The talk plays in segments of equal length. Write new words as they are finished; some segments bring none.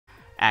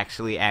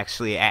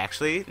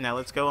Actually. Now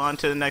let's go on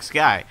to the next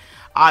guy.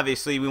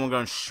 Obviously, we won't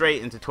go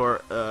straight into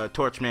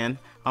Torchman.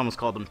 I almost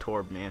called him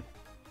Torbman.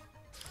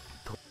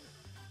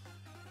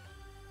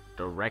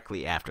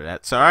 Directly after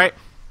that. It's alright.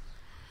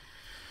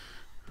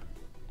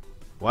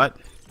 What?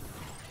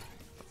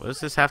 What does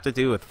this have to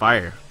do with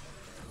fire?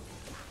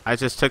 I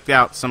just took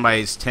out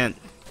somebody's tent.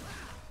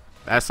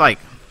 That's like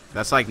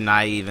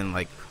not even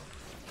like,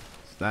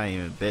 it's not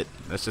even a bit.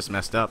 That's just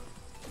messed up.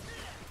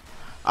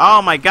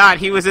 Oh my god,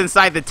 he was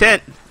inside the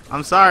tent.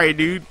 I'm sorry,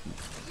 dude.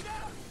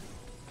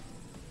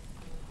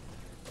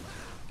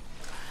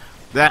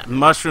 That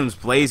mushroom's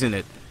blazing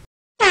it.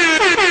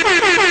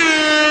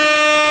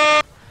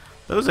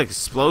 Those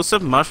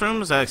explosive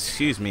mushrooms?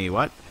 Excuse me,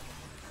 what?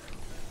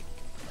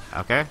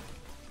 Okay.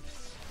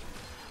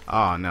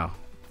 Oh no.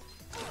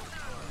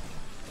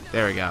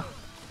 There we go.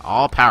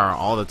 All power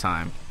all the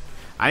time.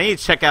 I need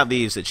to check out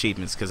these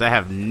achievements because I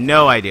have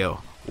no idea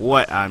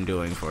what I'm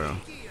doing for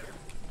them.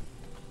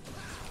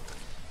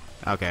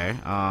 Okay.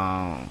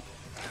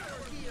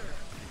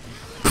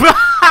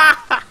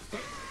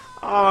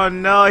 Oh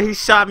no, he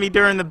shot me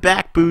during the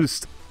back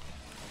boost.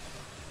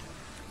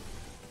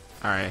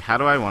 Alright, how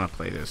do I want to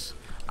play this?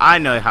 I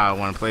know how I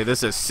want to play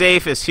this as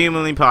safe as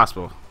humanly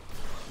possible.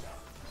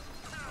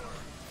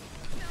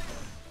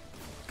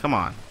 Come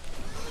on.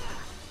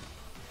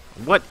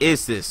 What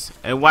is this?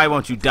 And why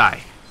won't you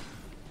die?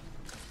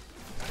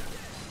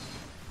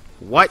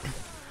 What?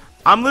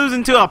 I'm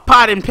losing to a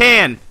pot and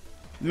pan,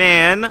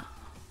 man.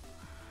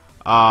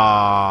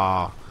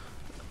 Oh,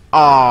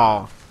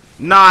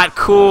 not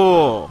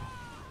cool.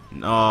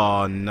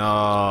 Oh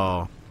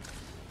no.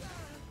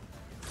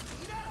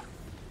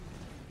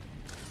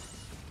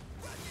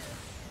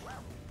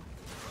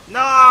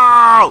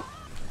 No!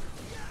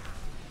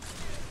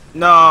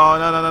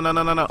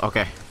 No.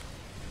 Okay.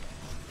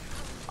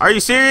 Are you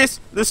serious?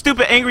 The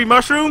stupid angry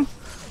mushroom?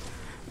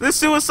 This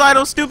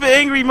suicidal stupid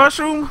angry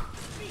mushroom?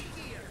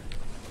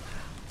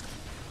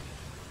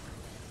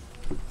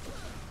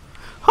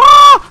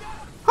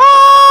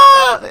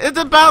 It's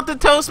about to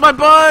toast my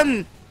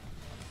bun!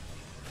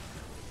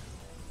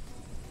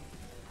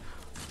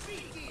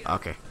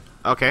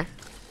 Okay.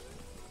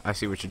 I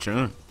see what you're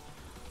doing.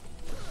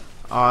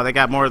 Oh, they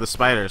got more of the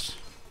spiders.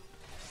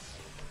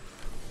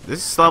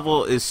 This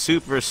level is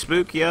super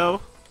spook,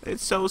 yo.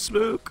 It's so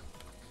spook.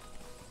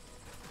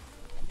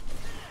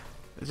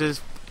 It's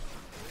just...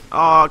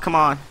 Oh, come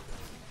on.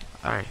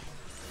 Alright.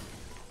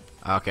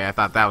 Okay, I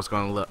thought that was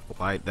going to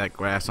light that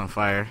grass on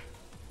fire.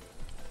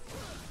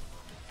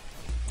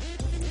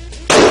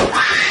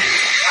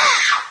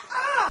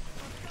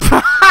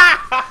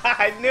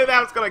 I knew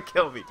that was going to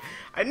kill me.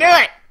 I knew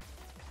it!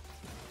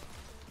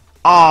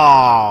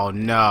 Oh,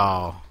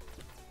 no.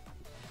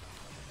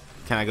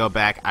 Can I go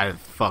back? I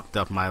fucked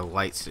up my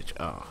light switch.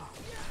 Oh.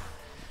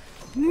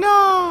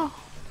 No!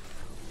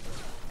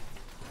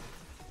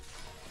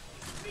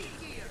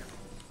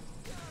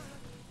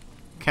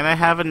 Can I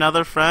have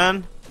another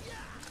friend?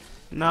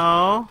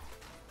 No?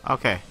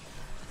 Okay.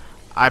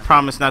 I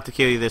promise not to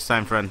kill you this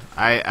time, friend.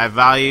 I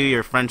value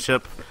your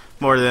friendship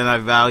more than I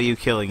value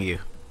killing you.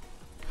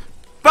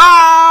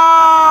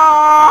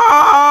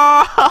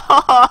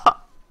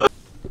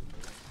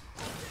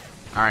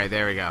 Alright,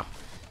 there we go.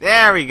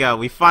 There we go.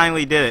 We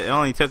finally did it. It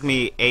only took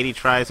me 80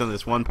 tries on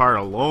this one part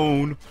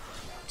alone.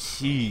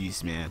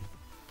 Jeez, man.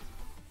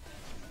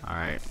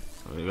 Alright.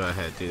 We'll go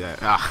ahead and do that.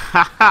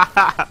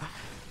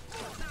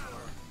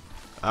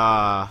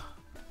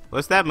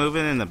 What's that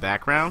moving in the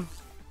background?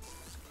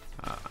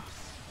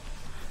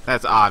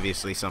 That's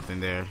obviously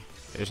something there.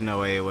 There's no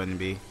way it wouldn't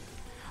be.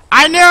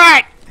 I knew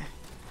it!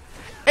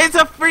 It's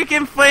a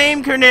freaking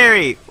flame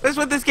canary! What's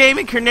with this game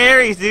and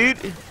canaries,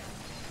 dude?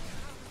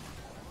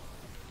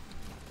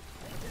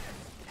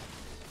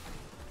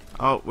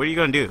 Oh, what are you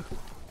gonna do?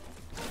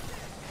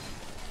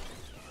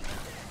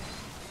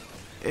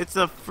 It's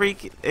a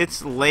freak.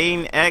 It's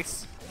lane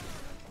X.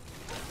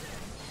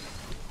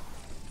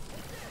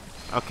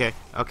 Okay.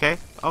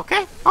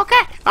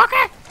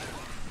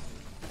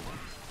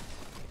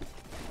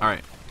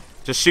 Alright.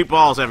 Just shoot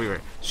balls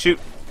everywhere. Shoot.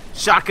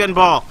 Shotgun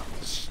ball.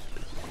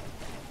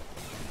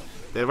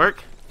 Did it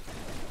work?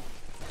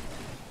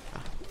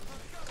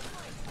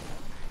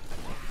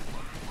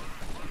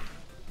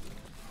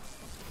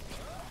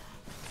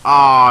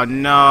 Oh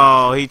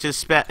no, he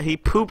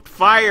pooped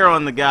fire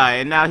on the guy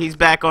and now he's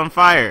back on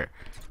fire.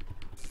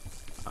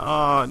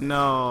 Oh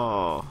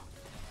no.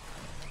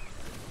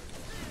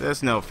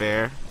 That's no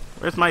fair.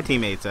 Where's my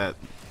teammates at?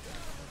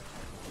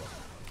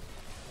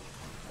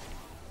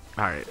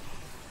 Alright.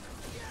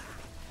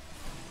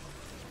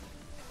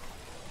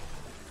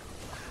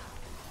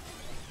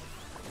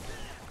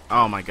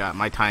 Oh my god,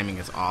 my timing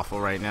is awful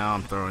right now.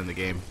 I'm throwing the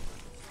game.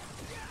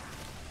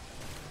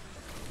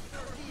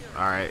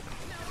 Alright.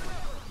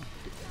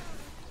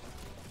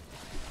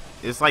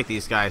 It's like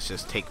these guys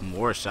just take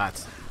more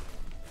shots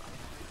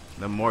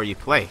the more you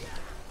play.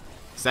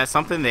 Is that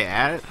something they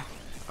added?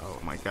 Oh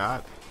my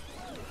god.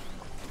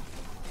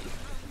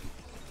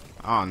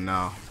 Oh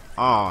no.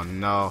 Oh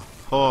no.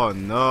 Oh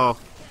no.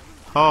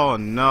 Oh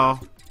no.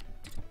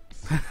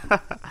 I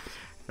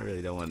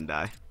really don't want to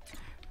die.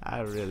 I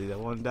really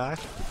don't want to die.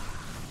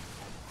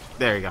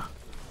 There we go.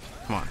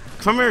 Come on.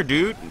 Come here,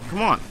 dude.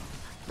 Come on.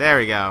 There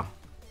we go.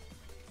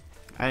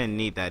 I didn't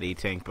need that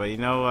E-Tank, but you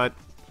know what?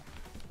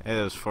 It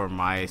was for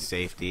my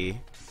safety.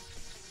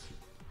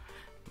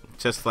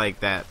 Just like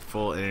that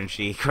full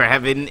energy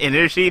grabbing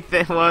energy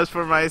thing was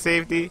for my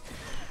safety.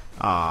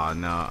 Oh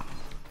no.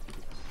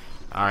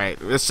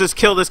 Alright, let's just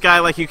kill this guy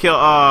like you kill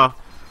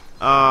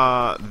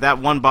that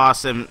one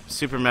boss in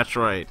Super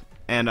Metroid.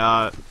 And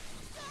I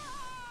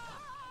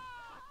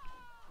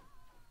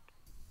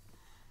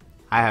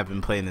have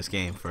been playing this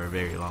game for a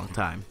very long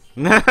time.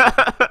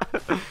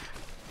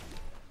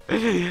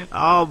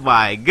 Oh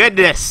my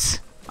goodness!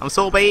 I'm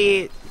so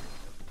bad.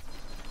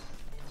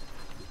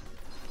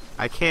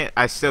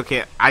 I still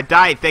can't. I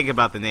died thinking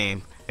about the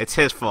name. It's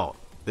his fault.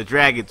 The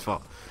dragon's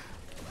fault.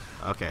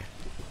 Okay.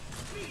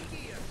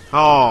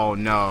 Oh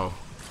no.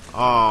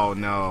 Oh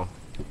no.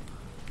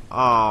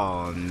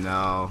 Oh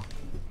no.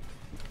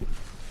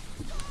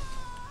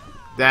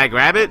 Did I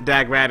grab it? Did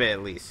I grab it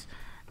at least?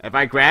 If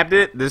I grabbed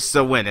it, this is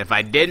a win. If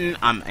I didn't,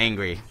 I'm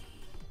angry.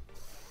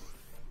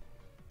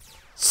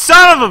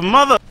 Son of a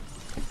mother!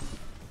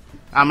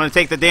 I'm gonna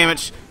take the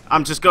damage.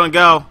 I'm just gonna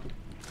go.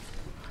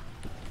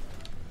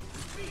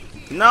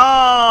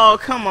 No!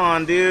 Come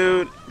on,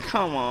 dude.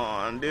 Come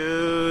on,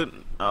 dude.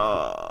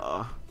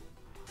 Oh.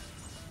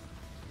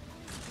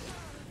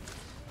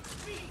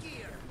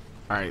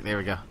 Alright, there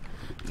we go.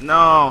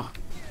 No!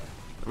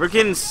 We're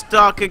getting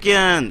stuck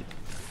again!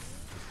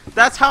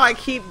 That's how I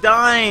keep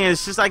dying.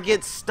 It's just I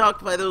get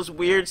stuck by those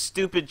weird,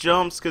 stupid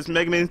jumps because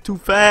Mega Man's too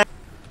fast.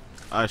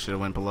 I should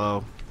have went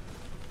below.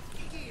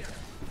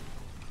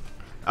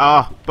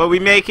 Oh, but we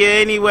make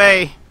it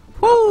anyway.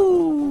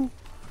 Woo!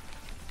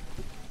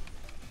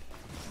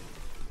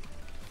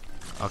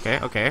 Okay,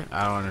 okay.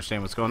 I don't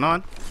understand what's going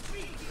on.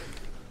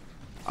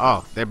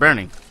 Oh, they're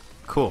burning.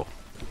 Cool.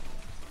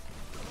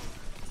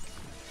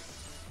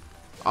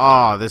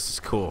 Oh, this is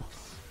cool.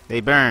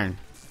 They burn.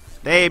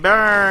 They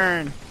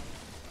burn!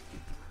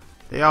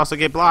 They also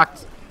get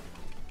blocked.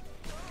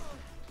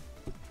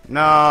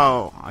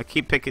 No! I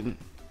keep forgetting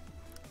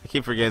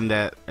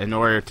that in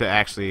order to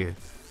actually...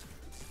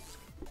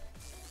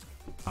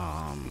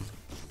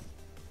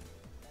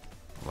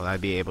 will I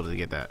be able to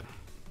get that?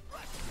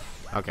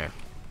 Okay.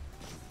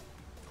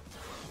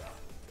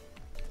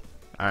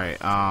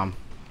 Alright,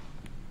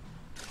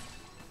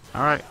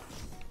 alright.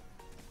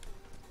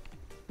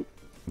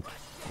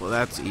 Well,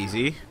 that's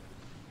easy.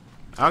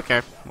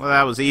 Okay, well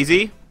that was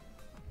easy.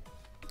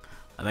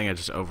 I think I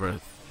just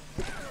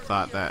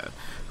overthought that.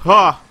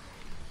 Huh!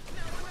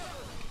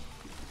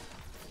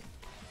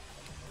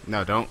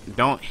 No,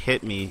 don't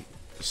hit me,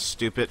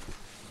 stupid.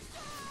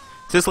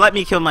 Just let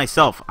me kill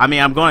myself. I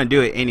mean, I'm going to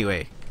do it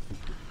anyway.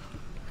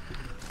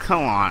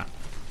 Come on.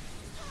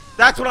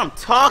 That's what I'm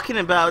talking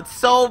about. It's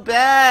so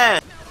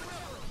bad.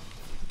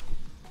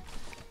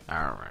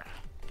 Alright.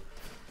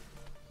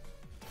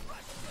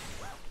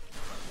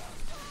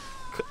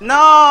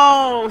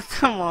 No!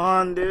 Come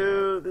on,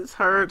 dude. This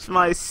hurts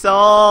my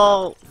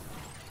soul.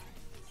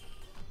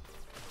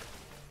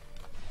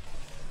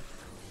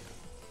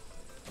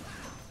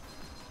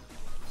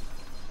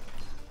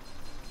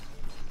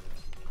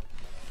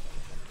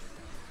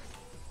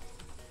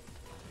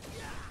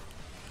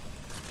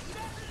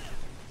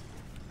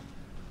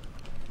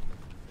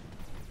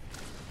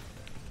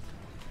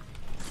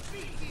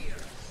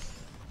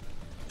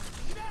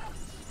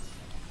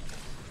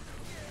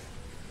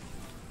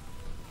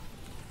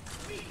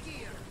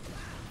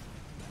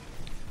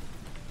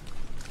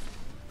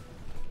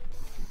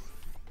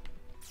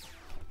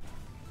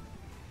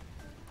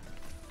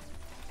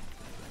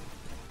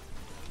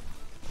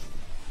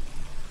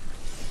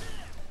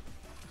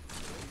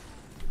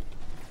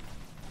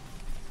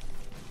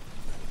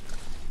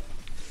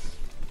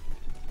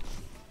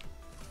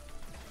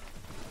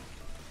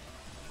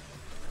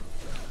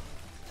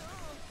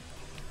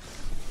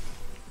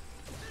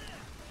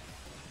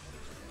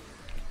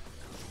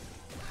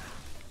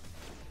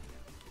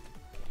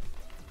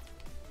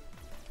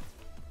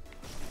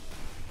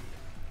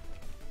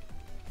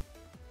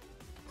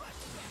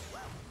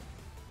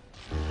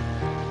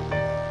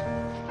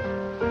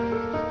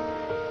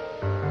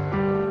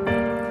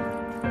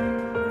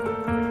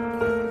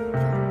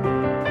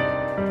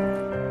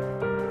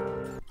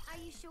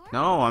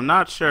 No, I'm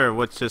not sure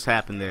what just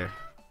happened there.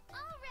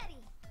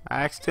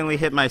 I accidentally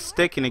hit my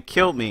stick and it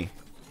killed me.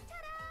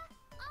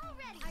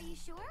 Are you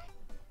sure?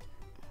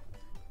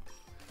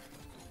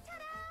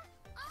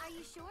 Are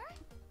you sure?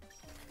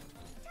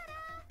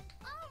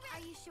 Are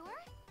you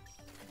sure?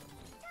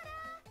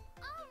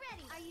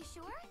 Already. Are you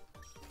sure?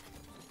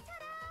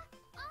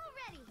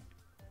 Already.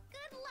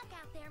 Good luck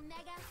out there,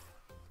 Mega.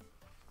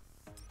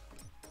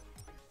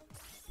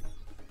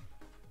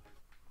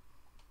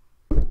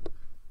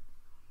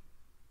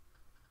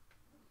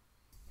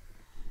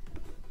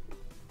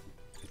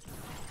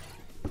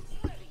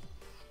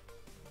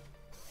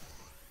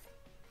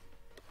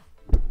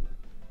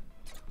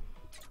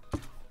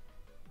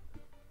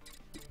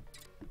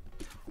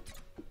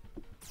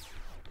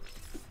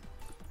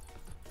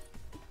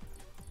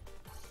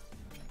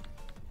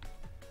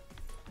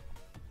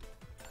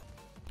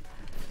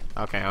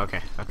 Okay,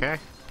 okay, okay.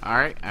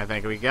 Alright, I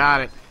think we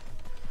got it.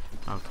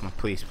 Oh, come on,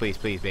 please, please,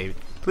 please, baby.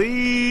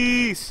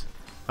 Please!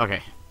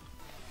 Okay.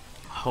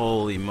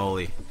 Holy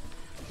moly.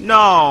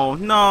 No,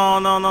 no,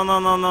 no, no, no,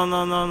 no, no,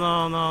 no, no,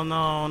 no, no,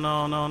 no,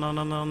 no, no, no,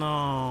 no, no,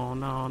 no,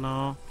 no,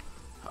 no.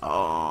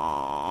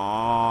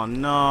 Oh,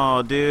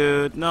 no,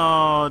 dude.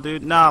 No,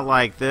 dude, not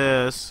like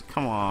this.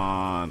 Come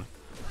on.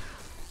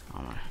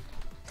 Oh my.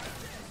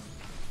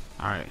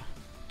 Alright.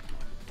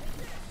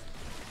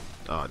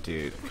 Oh,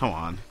 dude, come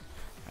on.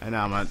 And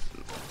now I'm at...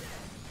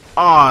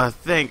 Oh,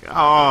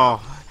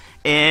 oh.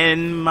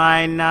 In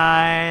my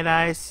night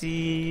I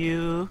see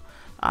you.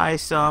 I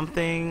feel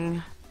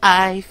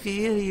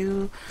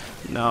you.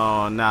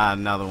 No, not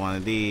another one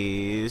of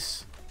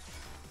these.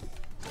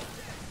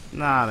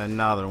 Not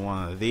another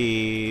one of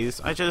these.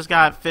 I just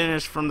got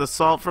finished from the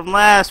salt from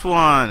last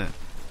one.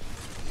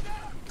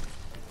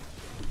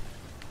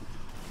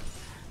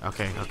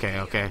 Okay, okay,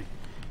 okay.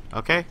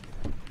 Okay.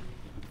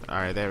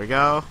 Alright, there we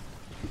go.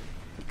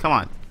 Come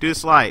on, do the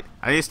slide.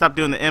 I need to stop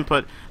doing the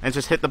input and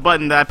just hit the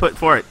button that I put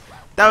for it.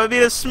 That would be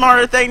the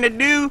smarter thing to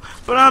do,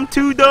 but I'm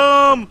too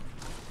dumb.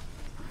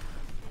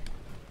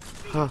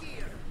 Huh.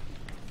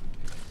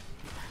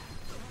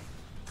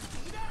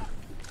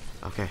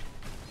 Okay.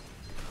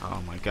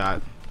 Oh my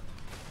god.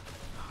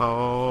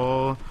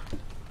 Oh.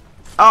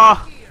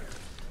 Oh!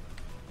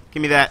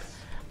 Give me that.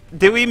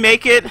 Did we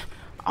make it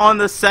on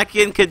the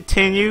second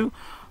continue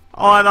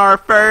on our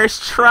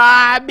first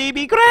try,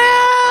 BB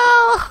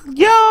Grill?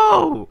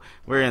 Yo!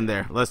 We're in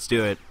there. Let's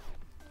do it.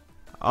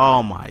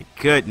 Oh my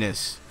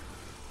goodness.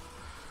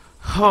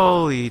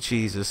 Holy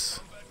Jesus.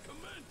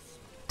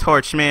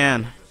 Torch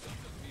man.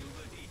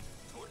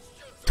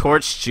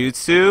 Torch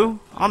Jutsu?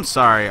 I'm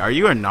sorry, are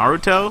you a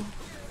Naruto?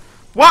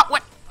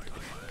 What?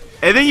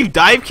 And then you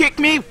dive kick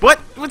me?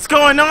 What's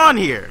going on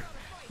here?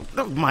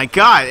 Oh my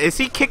god, is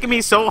he kicking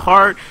me so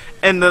hard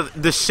and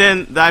the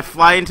shin that I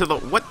fly into the...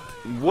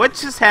 What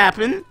just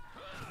happened?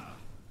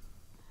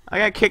 I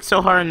got kicked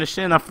so hard in the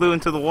shin I flew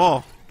into the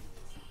wall.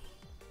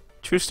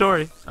 True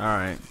story.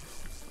 Alright.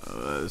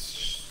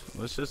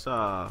 Let's just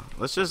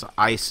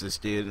ice this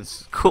dude.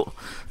 It's cool.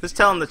 Let's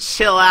tell him to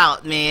chill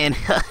out, man.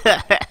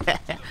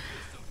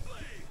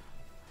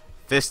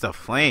 Fist of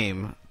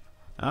Flame.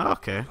 Oh,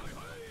 okay.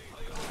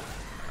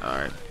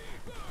 Alright.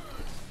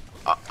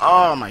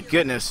 Oh my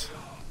goodness.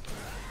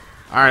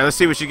 Alright, let's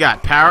see what you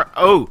got. Power.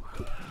 Oh,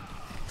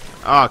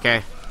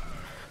 okay.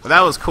 Well,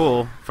 that was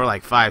cool for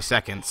like 5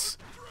 seconds.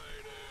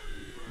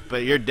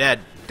 But you're dead.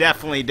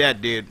 Definitely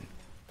dead, dude.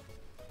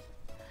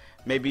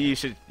 Maybe you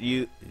should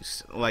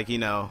use, like, you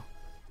know,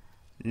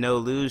 no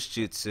lose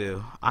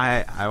jutsu.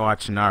 I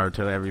watch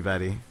Naruto,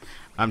 everybody.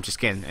 I'm just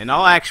kidding. In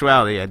all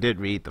actuality, I did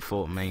read the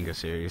full manga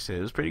series. It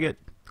was pretty good.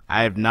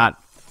 I have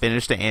not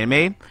finished the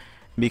anime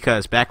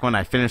because back when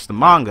I finished the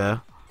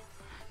manga,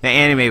 the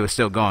anime was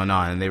still going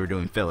on and they were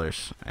doing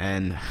fillers.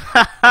 And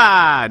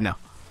haha, no,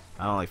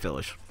 I don't like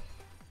fillers.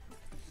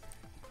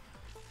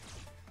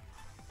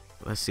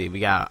 Let's see.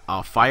 We got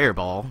a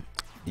fireball.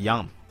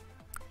 Yum.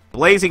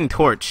 Blazing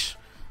torch.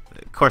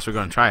 Of course, we're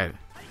gonna try it.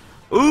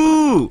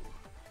 Ooh!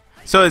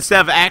 So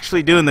instead of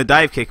actually doing the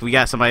dive kick, we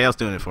got somebody else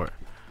doing it for it.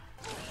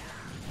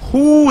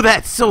 Ooh,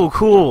 that's so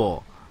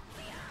cool.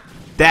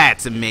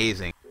 That's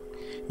amazing.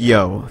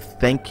 Yo,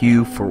 thank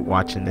you for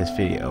watching this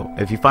video.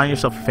 If you find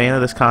yourself a fan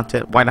of this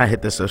content, why not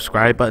hit the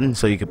subscribe button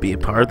so you could be a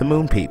part of the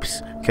Moon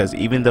Peeps? Because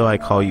even though I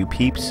call you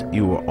peeps,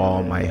 you are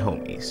all my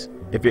homies.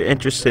 If you're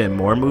interested in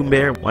more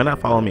MoonBear, why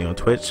not follow me on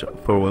Twitch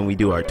for when we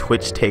do our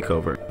Twitch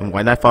takeover? And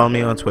why not follow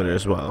me on Twitter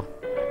as well?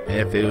 And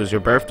if it was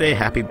your birthday,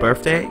 happy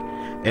birthday,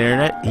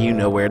 internet, you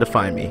know where to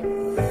find me.